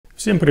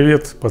Всем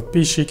привет,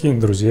 подписчики,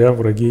 друзья,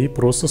 враги и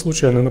просто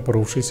случайно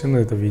напоровшиеся на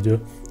это видео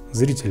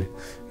зрители.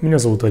 Меня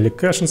зовут Олег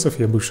Кашинцев,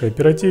 я бывший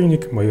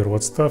оперативник, майор в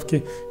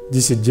отставке,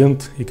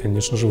 диссидент и,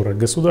 конечно же, враг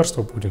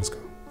государства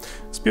путинского.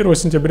 С 1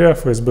 сентября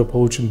ФСБ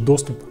получит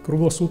доступ,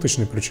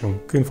 круглосуточный причем,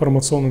 к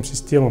информационным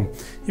системам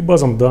и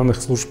базам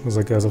данных служб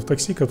заказов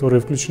такси, которые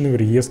включены в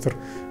реестр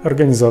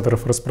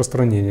организаторов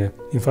распространения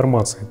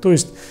информации, то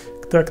есть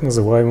к так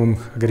называемым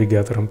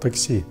агрегаторам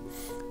такси.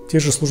 Те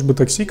же службы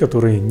такси,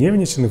 которые не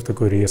внесены в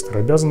такой реестр,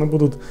 обязаны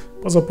будут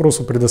по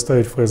запросу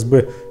предоставить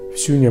ФСБ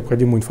всю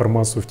необходимую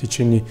информацию в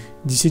течение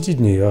 10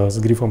 дней, а с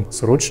грифом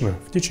 «срочно»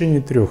 в течение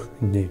 3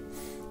 дней.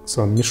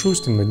 Сам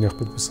Мишустин на днях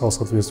подписал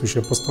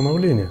соответствующее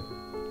постановление.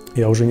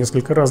 Я уже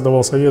несколько раз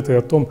давал советы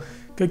о том,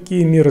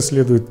 какие меры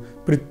следует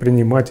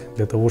предпринимать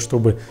для того,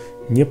 чтобы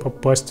не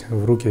попасть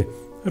в руки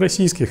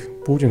российских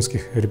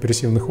путинских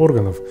репрессивных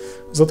органов,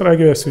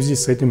 затрагивая в связи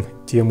с этим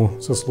тему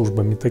со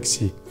службами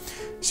такси.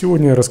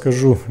 Сегодня я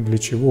расскажу, для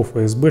чего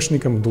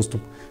ФСБшникам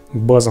доступ к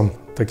базам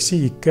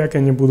такси и как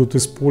они будут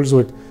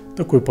использовать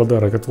такой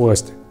подарок от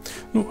власти.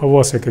 Ну а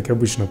вас я, как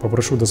обычно,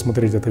 попрошу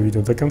досмотреть это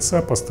видео до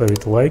конца,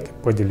 поставить лайк,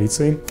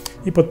 поделиться им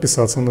и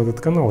подписаться на этот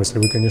канал, если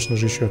вы, конечно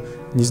же, еще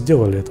не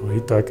сделали этого.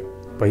 Итак,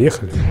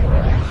 поехали!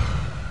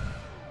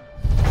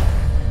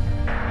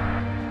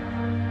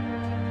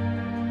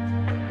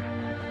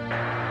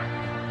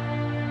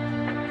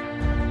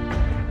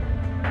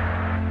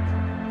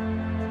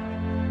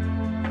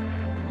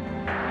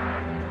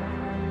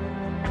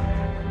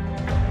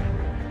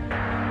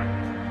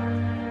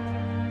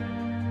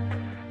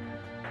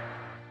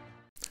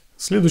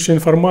 Следующая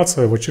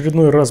информация в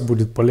очередной раз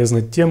будет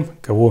полезна тем,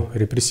 кого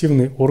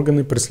репрессивные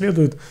органы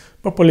преследуют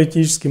по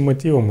политическим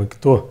мотивам и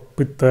кто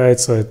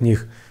пытается от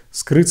них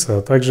скрыться,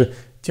 а также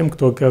тем,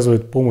 кто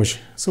оказывает помощь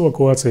с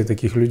эвакуацией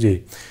таких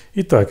людей.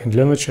 Итак,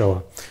 для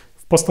начала.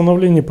 В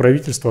постановлении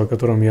правительства, о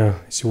котором я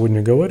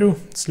сегодня говорю,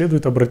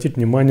 следует обратить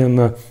внимание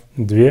на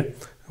две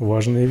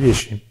важные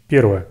вещи.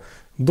 Первое.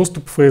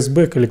 Доступ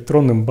ФСБ к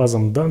электронным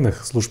базам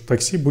данных служб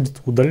такси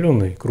будет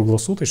удаленный,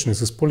 круглосуточный,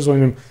 с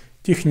использованием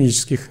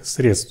технических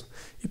средств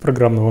и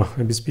программного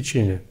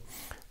обеспечения.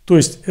 То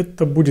есть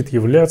это будет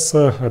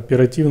являться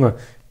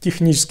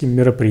оперативно-техническим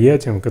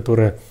мероприятием,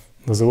 которое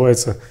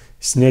называется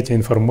снятие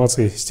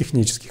информации с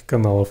технических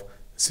каналов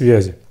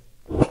связи.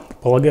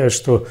 Полагаю,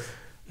 что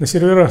на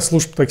сервера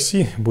служб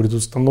такси будет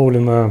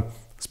установлено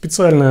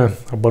специальное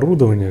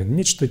оборудование,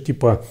 нечто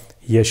типа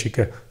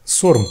ящика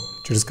SORM,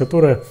 через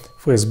которое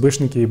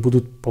ФСБшники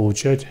будут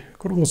получать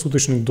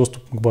круглосуточный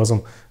доступ к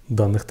базам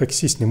данных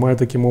такси, снимая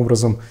таким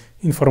образом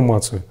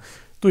информацию.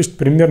 То есть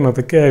примерно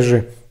такая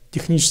же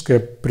техническая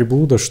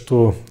приблуда,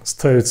 что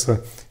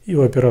ставится и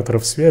у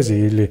операторов связи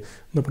или,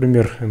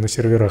 например, на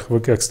серверах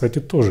ВК, кстати,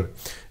 тоже.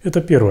 Это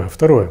первое.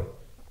 Второе.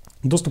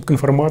 Доступ к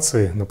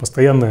информации на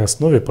постоянной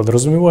основе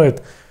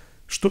подразумевает,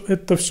 что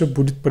это все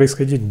будет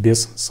происходить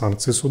без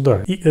санкций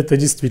суда. И это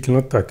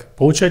действительно так.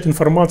 Получать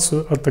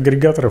информацию от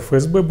агрегаторов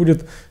ФСБ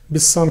будет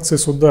без санкций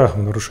суда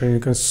в нарушении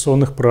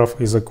конституционных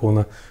прав и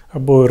закона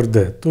об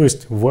ОРД. То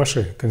есть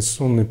ваши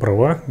конституционные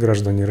права,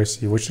 граждане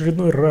России, в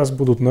очередной раз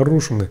будут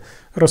нарушены,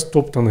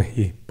 растоптаны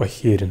и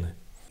похерены.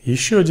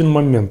 Еще один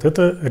момент.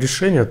 Это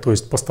решение, то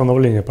есть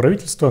постановление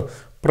правительства,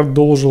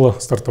 продолжило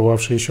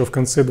стартовавший еще в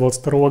конце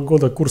 2022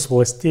 года курс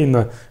властей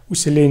на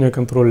усиление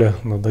контроля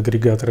над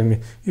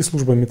агрегаторами и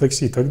службами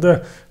такси.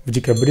 Тогда, в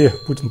декабре,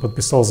 Путин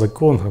подписал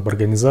закон об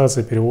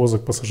организации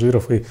перевозок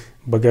пассажиров и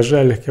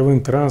багажа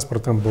легковым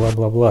транспортом,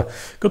 бла-бла-бла,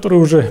 который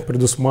уже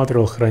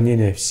предусматривал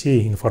хранение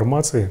всей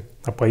информации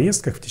о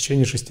поездках в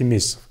течение 6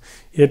 месяцев.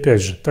 И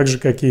опять же, так же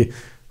как и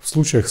в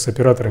случаях с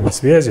операторами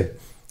связи,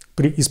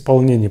 при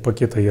исполнении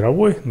пакета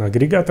Яровой на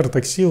агрегатор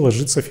такси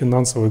ложится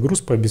финансовый груз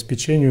по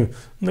обеспечению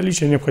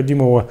наличия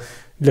необходимого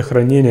для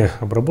хранения,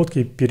 обработки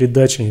и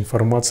передачи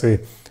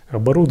информации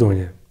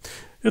оборудования.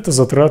 Это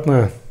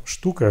затратная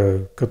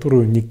штука,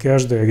 которую не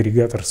каждый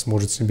агрегатор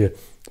сможет себе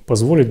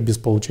позволить без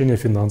получения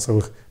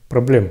финансовых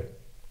проблем.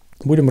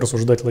 Будем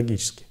рассуждать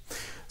логически.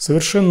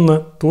 Совершенно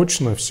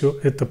точно все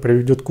это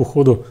приведет к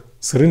уходу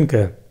с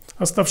рынка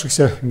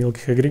оставшихся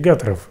мелких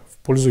агрегаторов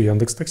в пользу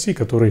Яндекс Такси,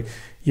 который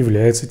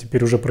является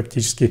теперь уже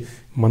практически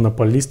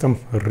монополистом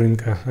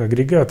рынка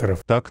агрегаторов.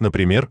 Так,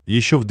 например,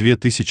 еще в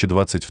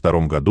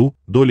 2022 году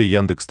доля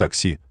Яндекс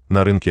Такси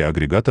на рынке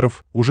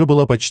агрегаторов уже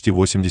была почти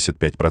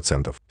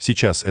 85%.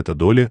 Сейчас эта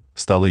доля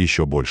стала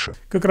еще больше.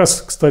 Как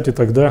раз, кстати,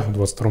 тогда, в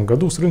 2022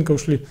 году, с рынка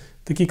ушли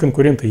такие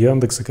конкуренты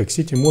Яндекса, как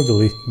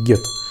Ситимобил и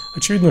Get.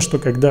 Очевидно, что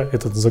когда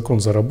этот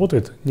закон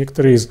заработает,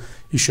 некоторые из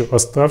еще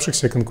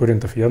оставшихся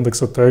конкурентов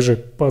Яндекса также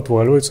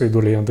поотваливаются, и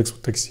доля Яндекс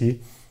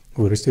Такси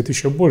вырастет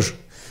еще больше.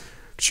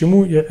 К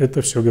чему я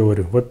это все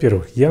говорю?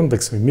 Во-первых,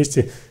 Яндекс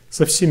вместе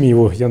со всеми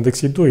его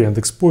Яндекс.Едой,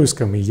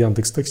 Яндекс.Поиском и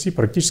Яндекс.Такси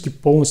практически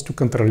полностью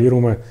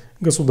контролируемая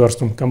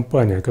государством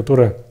компания,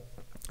 которая,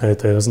 а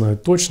это я знаю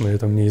точно,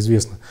 это мне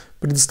известно,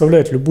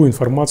 предоставляет любую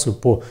информацию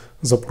по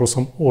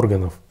запросам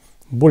органов.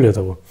 Более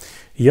того,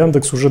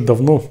 Яндекс уже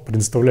давно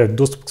предоставляет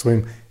доступ к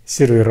своим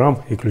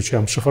серверам и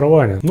ключам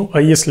шифрования. Ну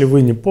а если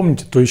вы не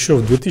помните, то еще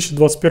в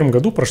 2021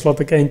 году прошла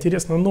такая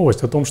интересная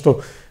новость о том,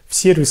 что в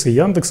сервисы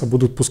Яндекса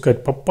будут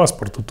пускать по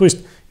паспорту. То есть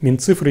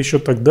Минцифра еще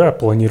тогда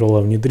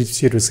планировала внедрить в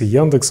сервисы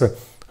Яндекса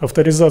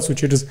авторизацию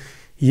через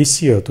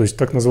ЕСИА, то есть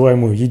так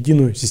называемую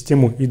единую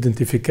систему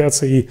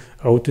идентификации и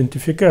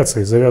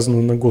аутентификации,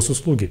 завязанную на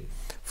госуслуги.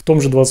 В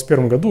том же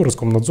 2021 году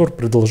Роскомнадзор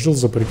предложил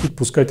запретить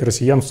пускать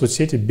россиян в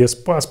соцсети без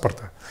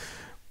паспорта.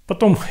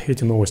 Потом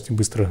эти новости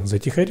быстро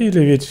затихарили,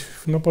 ведь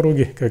на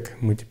пороге, как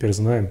мы теперь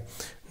знаем,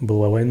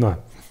 была война.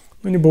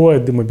 Но не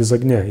бывает дыма без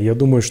огня, и я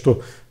думаю,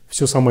 что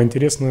все самое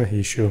интересное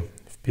еще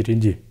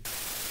впереди.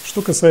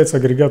 Что касается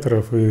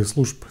агрегаторов и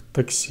служб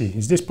такси,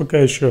 здесь пока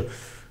еще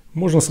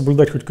можно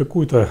соблюдать хоть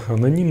какую-то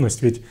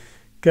анонимность, ведь,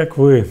 как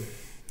вы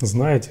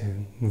знаете,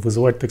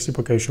 вызывать такси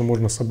пока еще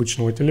можно с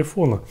обычного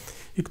телефона.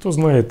 И кто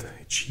знает,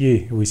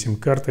 чьей вы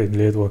сим-картой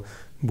для этого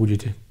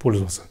будете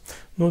пользоваться.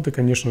 Но это,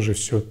 конечно же,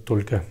 все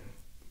только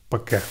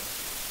пока.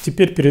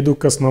 Теперь перейду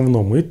к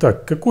основному.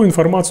 Итак, какую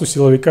информацию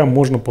силовикам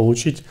можно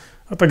получить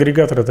от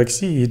агрегатора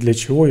такси и для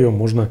чего ее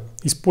можно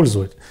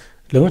использовать?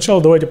 Для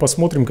начала давайте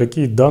посмотрим,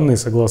 какие данные,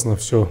 согласно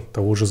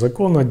того же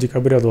закона от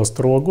декабря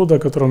 2022 года, о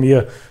котором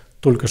я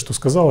только что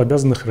сказал,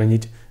 обязаны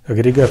хранить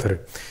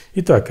агрегаторы.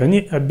 Итак, они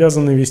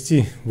обязаны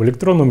вести в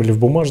электронном или в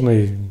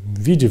бумажной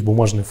виде, в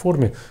бумажной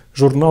форме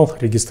журнал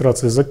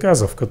регистрации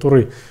заказов, в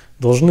который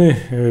должны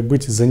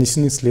быть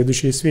занесены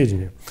следующие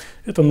сведения.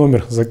 Это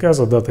номер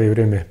заказа, дата и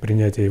время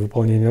принятия и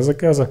выполнения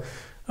заказа,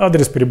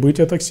 адрес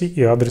прибытия такси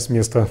и адрес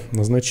места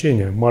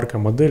назначения, марка,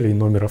 модель и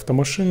номер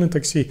автомашины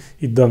такси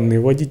и данные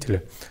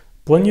водителя,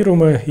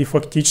 планируемое и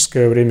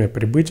фактическое время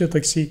прибытия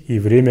такси и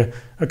время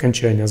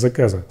окончания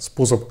заказа,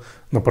 способ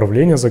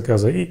направления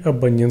заказа и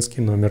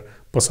абонентский номер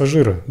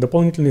пассажира,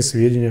 дополнительные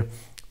сведения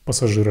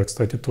пассажира,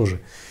 кстати,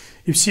 тоже.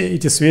 И все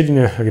эти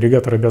сведения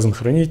агрегатор обязан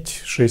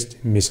хранить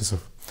 6 месяцев.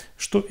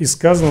 Что из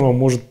сказанного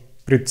может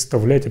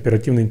представлять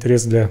оперативный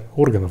интерес для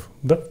органов?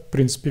 Да, в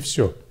принципе,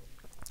 все.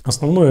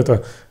 Основное —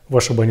 это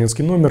ваш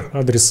абонентский номер,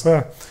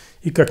 адреса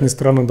и, как ни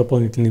странно,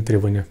 дополнительные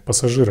требования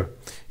пассажира.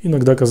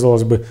 Иногда,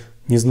 казалось бы,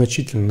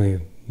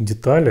 незначительные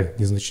детали,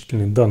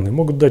 незначительные данные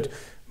могут дать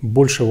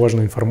больше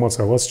важной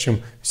информации о вас, чем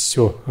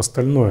все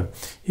остальное.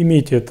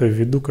 Имейте это в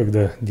виду,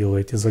 когда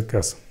делаете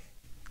заказ.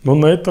 Но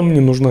на этом не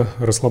нужно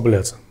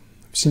расслабляться.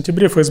 В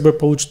сентябре ФСБ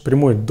получит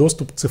прямой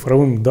доступ к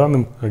цифровым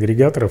данным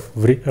агрегаторов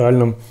в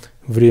реальном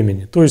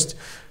времени. То есть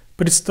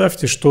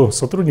представьте, что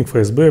сотрудник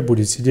ФСБ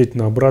будет сидеть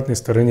на обратной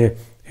стороне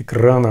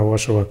экрана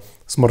вашего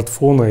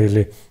смартфона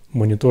или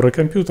монитора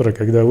компьютера,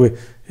 когда вы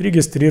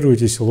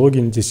регистрируетесь,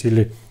 логинитесь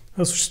или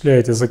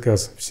осуществляете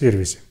заказ в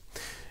сервисе.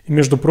 И,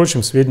 между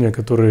прочим, сведения,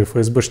 которые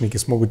ФСБшники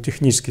смогут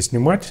технически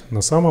снимать, на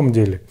самом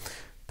деле,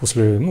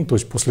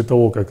 после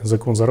того, как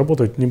закон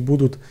заработает, не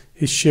будут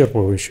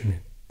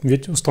исчерпывающими.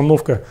 Ведь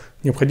установка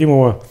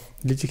необходимого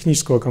для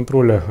технического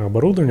контроля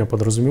оборудования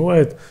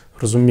подразумевает,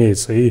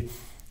 разумеется, и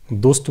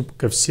доступ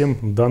ко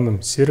всем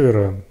данным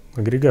сервера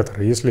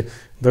агрегатора, если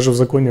даже в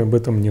законе об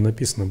этом не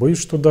написано. Боюсь,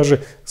 что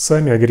даже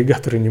сами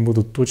агрегаторы не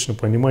будут точно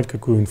понимать,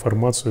 какую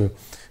информацию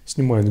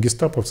снимают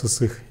гестаповцы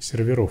с их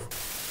серверов.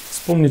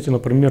 Вспомните,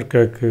 например,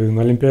 как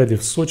на Олимпиаде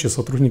в Сочи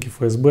сотрудники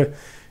ФСБ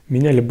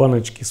меняли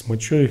баночки с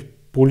мочой,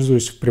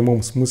 пользуясь в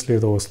прямом смысле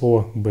этого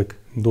слова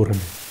бэкдорами.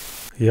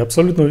 Я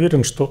абсолютно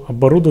уверен, что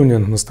оборудование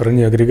на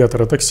стороне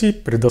агрегатора такси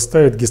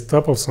предоставит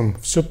гестаповцам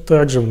все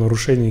так же в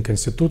нарушении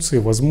Конституции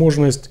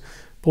возможность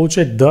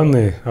получать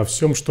данные о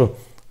всем, что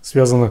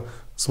связано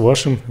с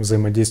вашим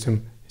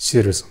взаимодействием с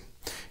сервисом.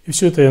 И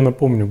все это, я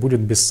напомню, будет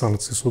без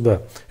санкций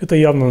суда. Это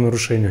явное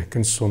нарушение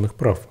конституционных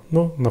прав,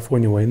 но на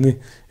фоне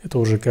войны это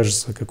уже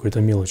кажется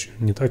какой-то мелочью,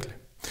 не так ли?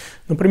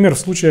 Например, в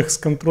случаях с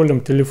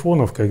контролем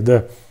телефонов,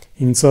 когда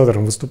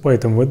инициатором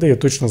выступает МВД, я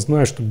точно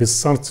знаю, что без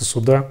санкций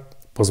суда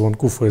по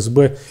звонку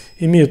ФСБ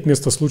имеют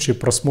место случаи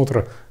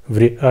просмотра в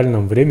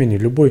реальном времени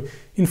любой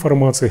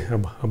информации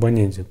об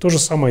абоненте. То же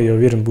самое, я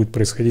уверен, будет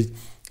происходить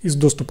и с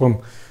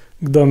доступом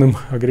к данным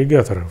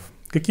агрегаторов.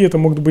 Какие это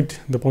могут быть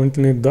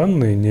дополнительные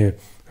данные, не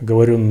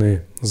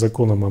оговоренные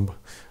законом об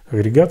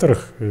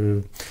агрегаторах?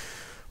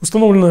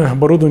 Установленное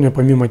оборудование,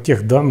 помимо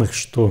тех данных,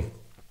 что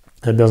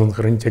обязан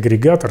хранить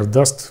агрегатор,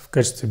 даст в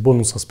качестве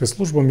бонуса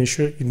спецслужбам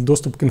еще и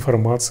доступ к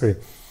информации,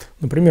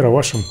 например, о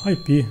вашем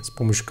IP, с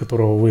помощью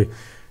которого вы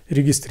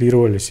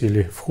регистрировались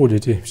или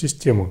входите в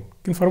систему,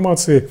 к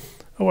информации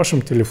о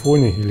вашем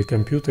телефоне или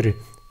компьютере,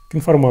 к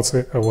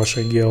информации о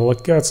вашей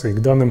геолокации, к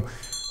данным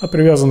о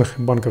привязанных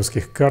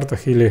банковских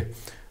картах или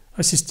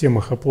о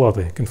системах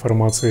оплаты, к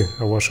информации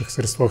о ваших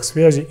средствах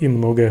связи и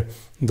многое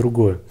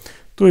другое.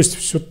 То есть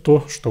все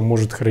то, что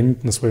может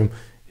хранить на своем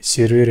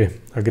сервере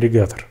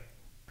агрегатор.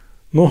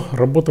 Но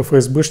работа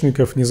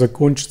ФСБшников не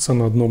закончится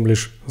на одном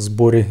лишь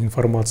сборе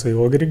информации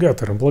у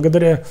агрегатора.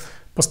 Благодаря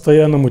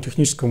постоянному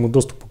техническому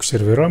доступу к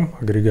серверам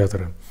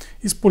агрегатора,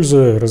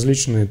 используя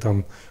различные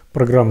там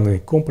программные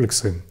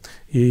комплексы,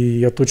 и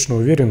я точно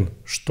уверен,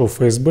 что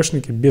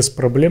ФСБшники без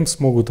проблем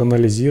смогут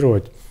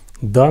анализировать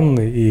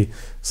данные и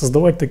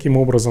создавать таким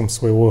образом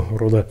своего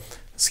рода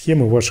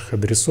схемы ваших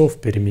адресов,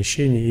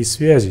 перемещений и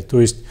связей.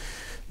 То есть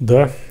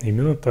Да,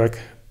 именно так.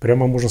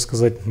 Прямо можно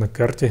сказать на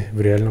карте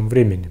в реальном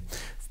времени.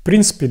 В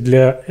принципе,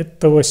 для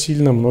этого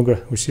сильно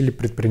много усилий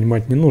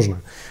предпринимать не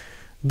нужно.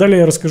 Далее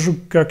я расскажу,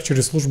 как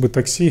через службы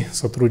такси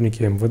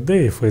сотрудники МВД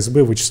и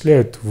ФСБ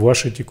вычисляют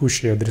ваши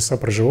текущие адреса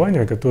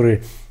проживания,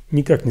 которые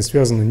никак не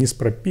связаны ни с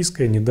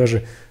пропиской, ни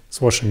даже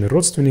с вашими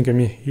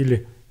родственниками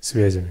или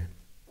связями.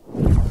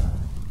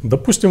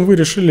 Допустим, вы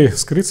решили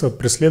скрыться от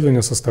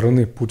преследования со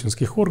стороны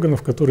путинских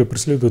органов, которые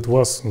преследуют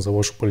вас за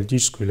вашу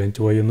политическую или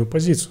антивоенную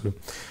позицию.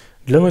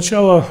 Для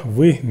начала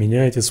вы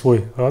меняете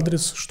свой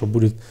адрес, что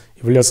будет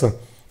являться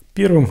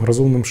первым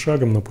разумным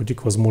шагом на пути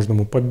к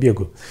возможному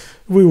побегу.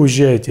 Вы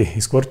уезжаете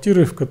из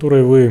квартиры, в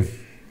которой вы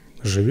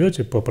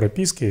живете по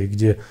прописке,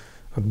 где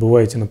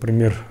отбываете,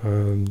 например,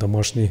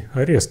 домашний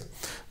арест.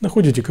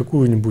 Находите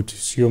какую-нибудь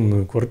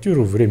съемную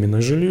квартиру,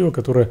 временное жилье,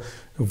 которое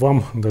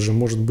вам даже,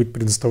 может быть,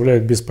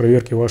 предоставляют без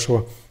проверки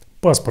вашего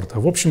паспорта.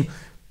 В общем,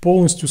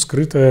 полностью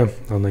скрытая,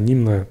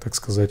 анонимная, так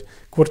сказать,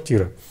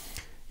 квартира.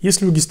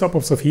 Если у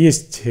гестаповцев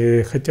есть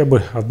хотя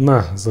бы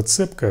одна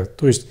зацепка,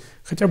 то есть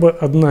хотя бы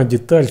одна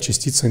деталь,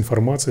 частица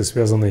информации,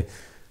 связанной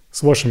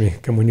с вашими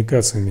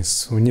коммуникациями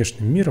с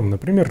внешним миром,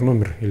 например,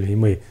 номер или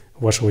имейл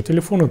вашего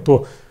телефона,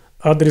 то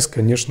адрес,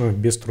 конечно,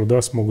 без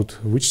труда смогут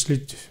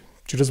вычислить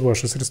через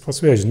ваши средства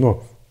связи,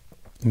 но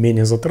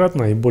менее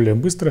затратно и более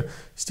быстро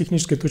с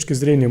технической точки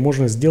зрения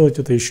можно сделать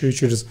это еще и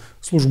через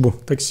службу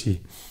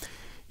такси.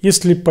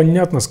 Если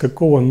понятно, с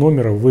какого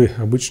номера вы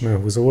обычно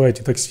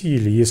вызываете такси,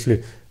 или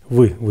если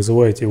вы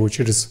вызываете его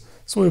через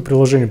свое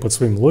приложение под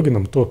своим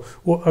логином, то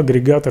у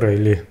агрегатора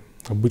или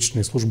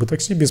обычной службы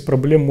такси без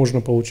проблем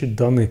можно получить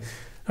данные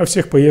о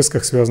всех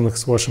поездках, связанных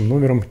с вашим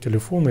номером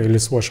телефона или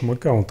с вашим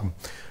аккаунтом.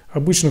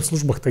 Обычно в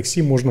службах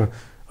такси можно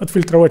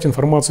отфильтровать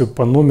информацию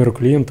по номеру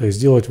клиента и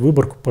сделать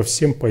выборку по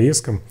всем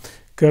поездкам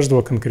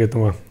каждого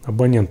конкретного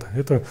абонента.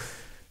 Это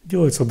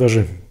делается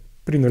даже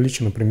при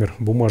наличии, например,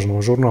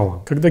 бумажного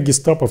журнала. Когда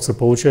гестаповцы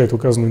получают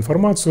указанную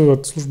информацию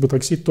от службы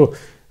такси, то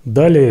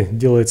далее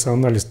делается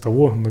анализ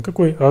того, на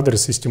какой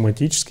адрес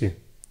систематически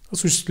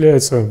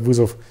осуществляется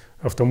вызов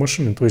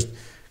автомашины, то есть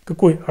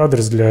какой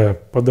адрес для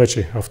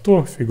подачи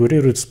авто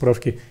фигурирует в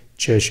справке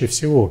чаще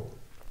всего.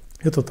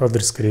 Этот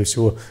адрес, скорее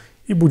всего,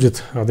 и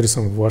будет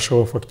адресом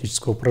вашего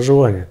фактического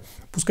проживания.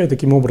 Пускай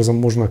таким образом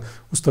можно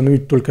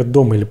установить только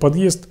дом или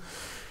подъезд.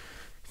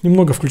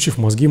 Немного включив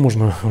мозги,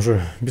 можно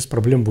уже без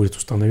проблем будет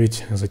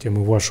установить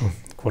затем и вашу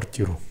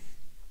квартиру.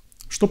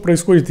 Что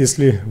происходит,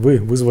 если вы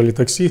вызвали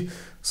такси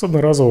с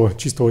одноразового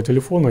чистого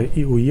телефона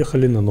и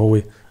уехали на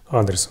новый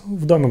адрес?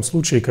 В данном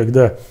случае,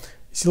 когда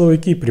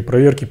силовики при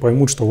проверке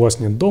поймут, что у вас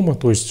нет дома,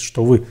 то есть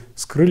что вы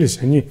скрылись,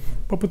 они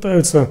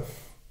попытаются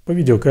по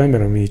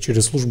видеокамерам и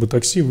через службы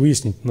такси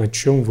выяснить, на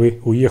чем вы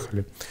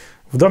уехали.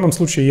 В данном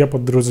случае я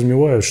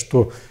подразумеваю,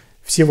 что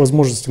все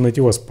возможности найти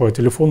вас по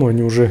телефону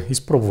они уже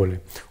испробовали.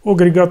 У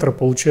агрегатора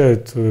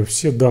получают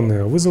все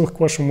данные о вызовах к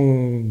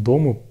вашему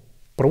дому,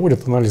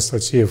 проводят анализ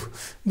отсеев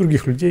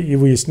других людей и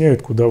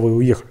выясняют, куда вы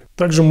уехали.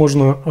 Также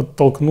можно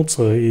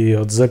оттолкнуться и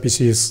от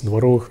записи с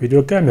дворовых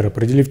видеокамер,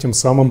 определив тем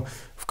самым,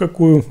 в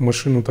какую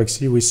машину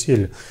такси вы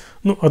сели.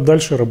 Ну а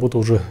дальше работа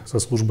уже со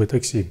службой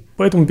такси.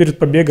 Поэтому перед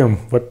побегом,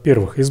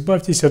 во-первых,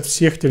 избавьтесь от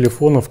всех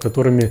телефонов,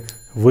 которыми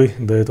вы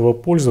до этого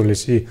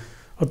пользовались, и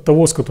от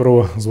того, с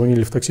которого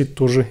звонили в такси,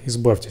 тоже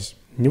избавьтесь.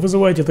 Не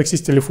вызывайте такси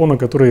с телефона,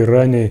 который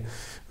ранее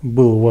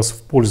был у вас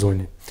в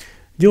пользовании.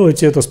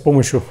 Делайте это с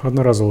помощью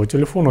одноразового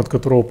телефона, от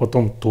которого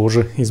потом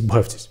тоже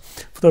избавьтесь.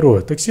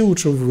 Второе. Такси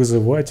лучше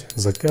вызывать,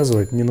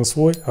 заказывать не на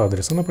свой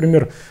адрес, а,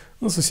 например,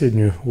 на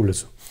соседнюю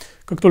улицу.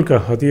 Как только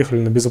отъехали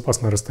на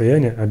безопасное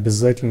расстояние,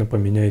 обязательно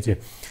поменяйте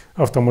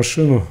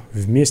автомашину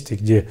в месте,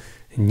 где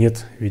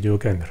нет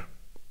видеокамер.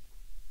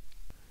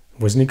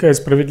 Возникает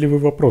справедливый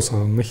вопрос,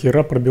 а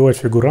нахера пробивать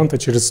фигуранта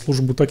через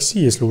службу такси,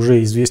 если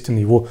уже известен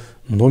его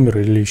номер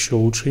или еще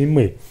лучше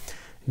имейл?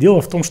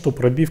 Дело в том, что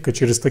пробивка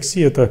через такси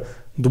 – это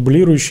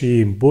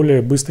дублирующий и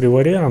более быстрый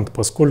вариант,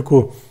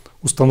 поскольку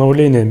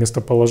установление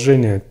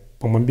местоположения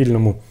по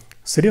мобильному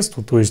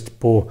средству, то есть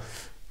по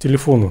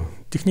телефону,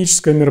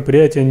 техническое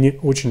мероприятие не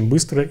очень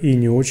быстро и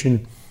не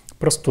очень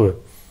простое.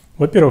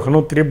 Во-первых,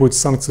 оно требует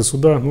санкций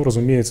суда. Ну,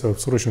 разумеется, в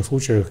срочных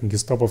случаях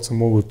гестаповцы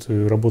могут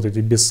работать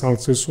и без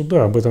санкций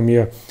суда. Об этом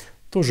я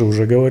тоже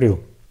уже говорил.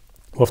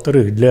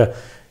 Во-вторых, для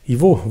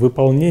его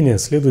выполнения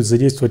следует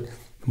задействовать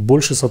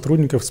больше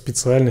сотрудников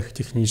специальных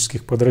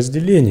технических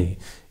подразделений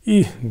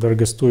и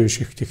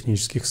дорогостоящих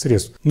технических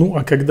средств. Ну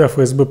а когда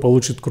ФСБ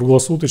получит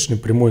круглосуточный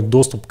прямой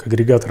доступ к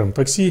агрегаторам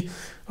такси,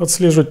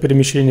 отслеживать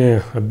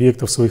перемещения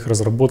объектов своих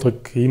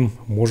разработок им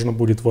можно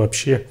будет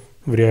вообще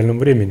в реальном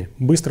времени,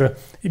 быстро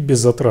и без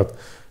затрат.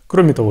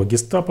 Кроме того,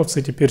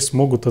 гестаповцы теперь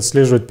смогут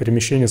отслеживать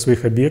перемещение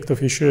своих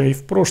объектов еще и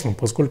в прошлом,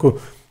 поскольку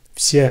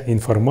вся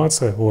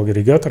информация у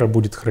агрегатора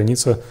будет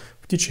храниться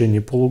в течение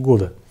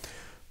полугода.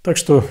 Так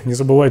что не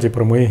забывайте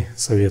про мои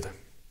советы.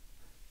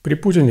 При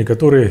Путине,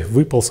 который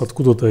выполз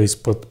откуда-то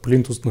из-под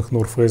плинтусных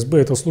нор ФСБ,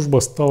 эта служба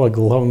стала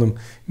главным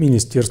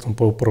министерством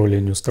по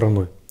управлению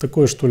страной.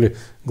 Такое, что ли,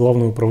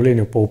 главное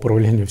управление по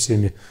управлению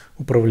всеми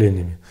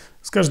управлениями.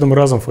 каждым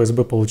разом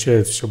ФСБ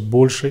получает все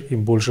больше и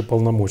больше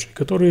полномочий,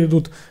 которые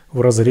идут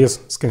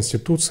вразрез с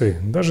Конституцией,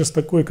 даже с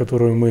такой,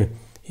 которую мы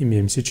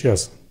имеем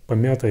сейчас,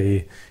 помятой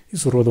и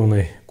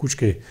изуродованной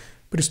кучкой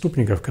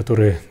преступников,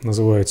 которые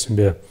называют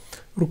себя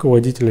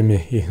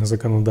руководителями и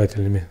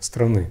законодателями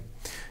страны.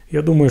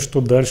 Я думаю,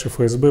 что дальше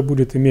ФСБ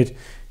будет иметь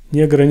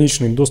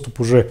неограниченный доступ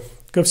уже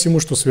ко всему,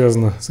 что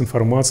связано с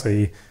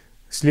информацией. И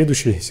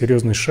следующий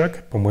серьезный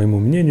шаг, по моему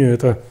мнению,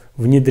 это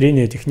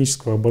внедрение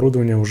технического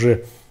оборудования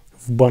уже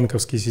в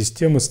банковские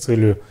системы с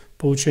целью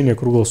получения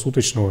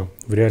круглосуточного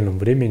в реальном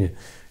времени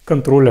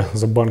контроля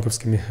за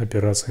банковскими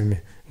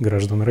операциями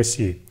граждан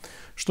России,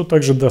 что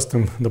также даст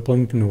им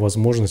дополнительную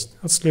возможность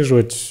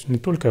отслеживать не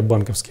только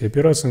банковские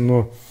операции,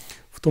 но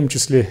в том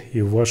числе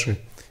и ваши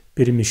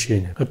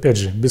перемещения. Опять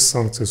же, без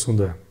санкций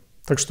суда.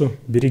 Так что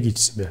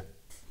берегите себя.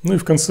 Ну и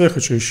в конце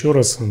хочу еще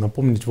раз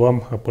напомнить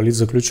вам о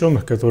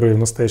политзаключенных, которые в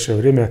настоящее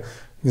время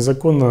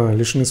незаконно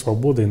лишены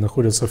свободы и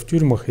находятся в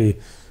тюрьмах и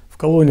в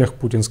колониях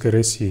путинской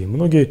России.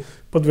 Многие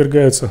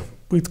подвергаются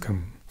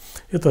пыткам.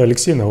 Это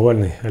Алексей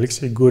Навальный,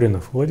 Алексей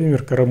Горинов,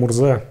 Владимир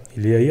Карамурза,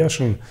 Илья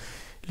Яшин,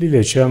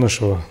 Лилия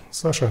Чанышева,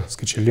 Саша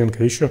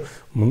Скочеленко, еще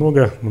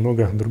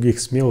много-много других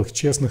смелых,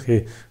 честных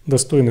и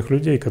достойных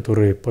людей,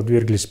 которые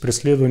подверглись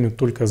преследованию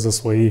только за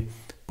свои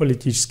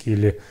политические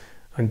или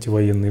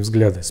антивоенные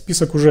взгляды.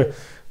 Список уже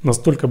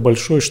настолько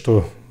большой,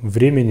 что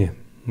времени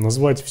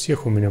назвать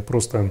всех у меня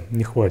просто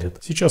не хватит.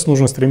 Сейчас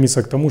нужно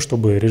стремиться к тому,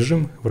 чтобы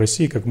режим в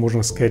России как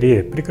можно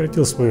скорее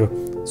прекратил свое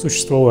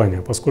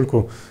существование,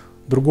 поскольку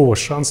другого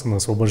шанса на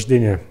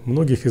освобождение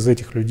многих из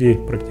этих людей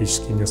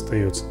практически не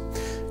остается.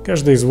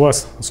 Каждый из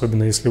вас,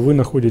 особенно если вы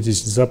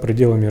находитесь за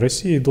пределами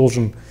России,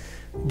 должен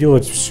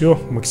делать все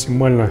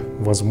максимально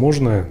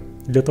возможное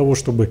для того,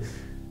 чтобы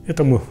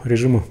этому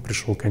режиму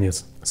пришел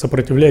конец.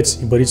 Сопротивляйтесь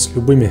и боритесь с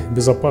любыми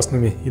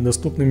безопасными и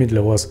доступными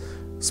для вас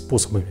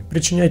способами.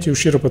 Причиняйте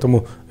ущерб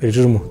этому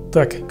режиму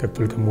так, как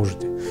только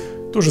можете.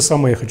 То же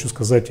самое я хочу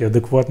сказать и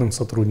адекватным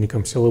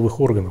сотрудникам силовых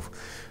органов.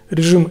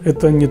 Режим –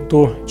 это не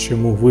то,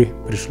 чему вы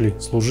пришли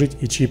служить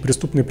и чьи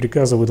преступные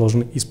приказы вы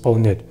должны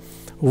исполнять.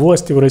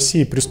 Власти в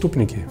России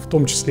преступники, в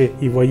том числе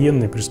и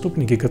военные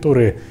преступники,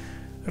 которые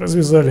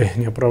развязали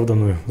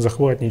неоправданную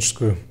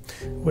захватническую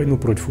войну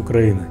против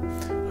Украины.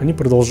 Они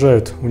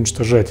продолжают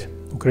уничтожать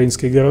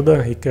украинские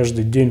города и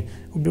каждый день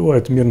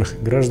убивают мирных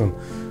граждан,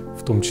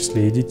 в том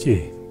числе и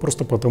детей,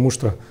 просто потому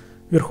что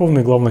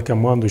верховный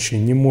главнокомандующий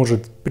не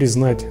может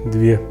признать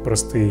две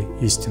простые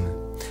истины.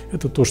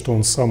 Это то, что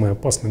он самый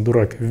опасный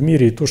дурак в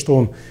мире, и то, что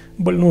он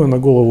больное на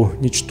голову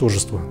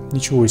ничтожество,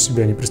 ничего из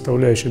себя не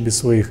представляющее без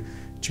своих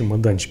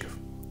чемоданчиков.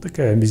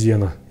 Такая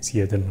обезьяна с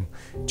ядерным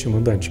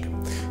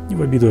чемоданчиком. Не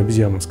в обиду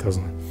обезьянам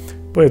сказано.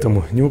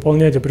 Поэтому не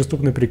выполняйте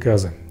преступные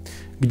приказы.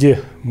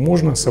 Где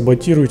можно,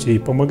 саботируйте и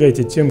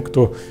помогайте тем,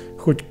 кто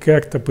хоть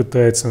как-то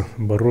пытается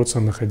бороться,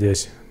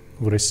 находясь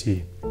в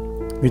России.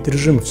 Ведь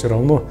режим все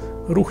равно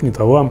рухнет,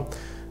 а вам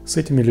с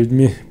этими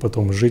людьми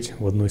потом жить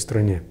в одной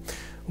стране.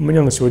 У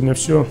меня на сегодня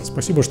все.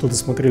 Спасибо, что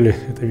досмотрели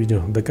это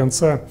видео до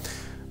конца.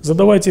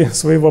 Задавайте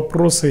свои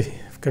вопросы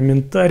в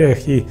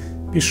комментариях и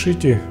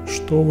пишите,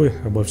 что вы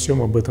обо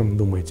всем об этом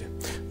думаете.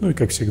 Ну и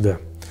как всегда,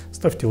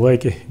 ставьте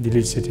лайки,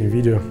 делитесь этим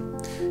видео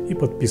и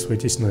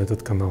подписывайтесь на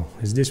этот канал.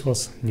 Здесь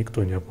вас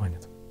никто не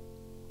обманет.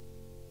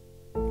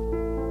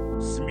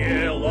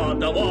 Смело,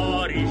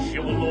 товарищи,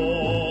 в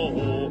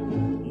ногу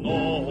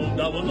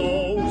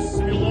давно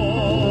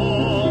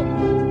свело.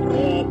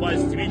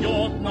 Пропасть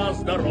ведет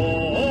нас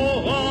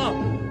дорога,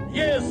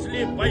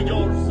 если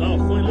пойдешь за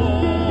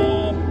хуйло.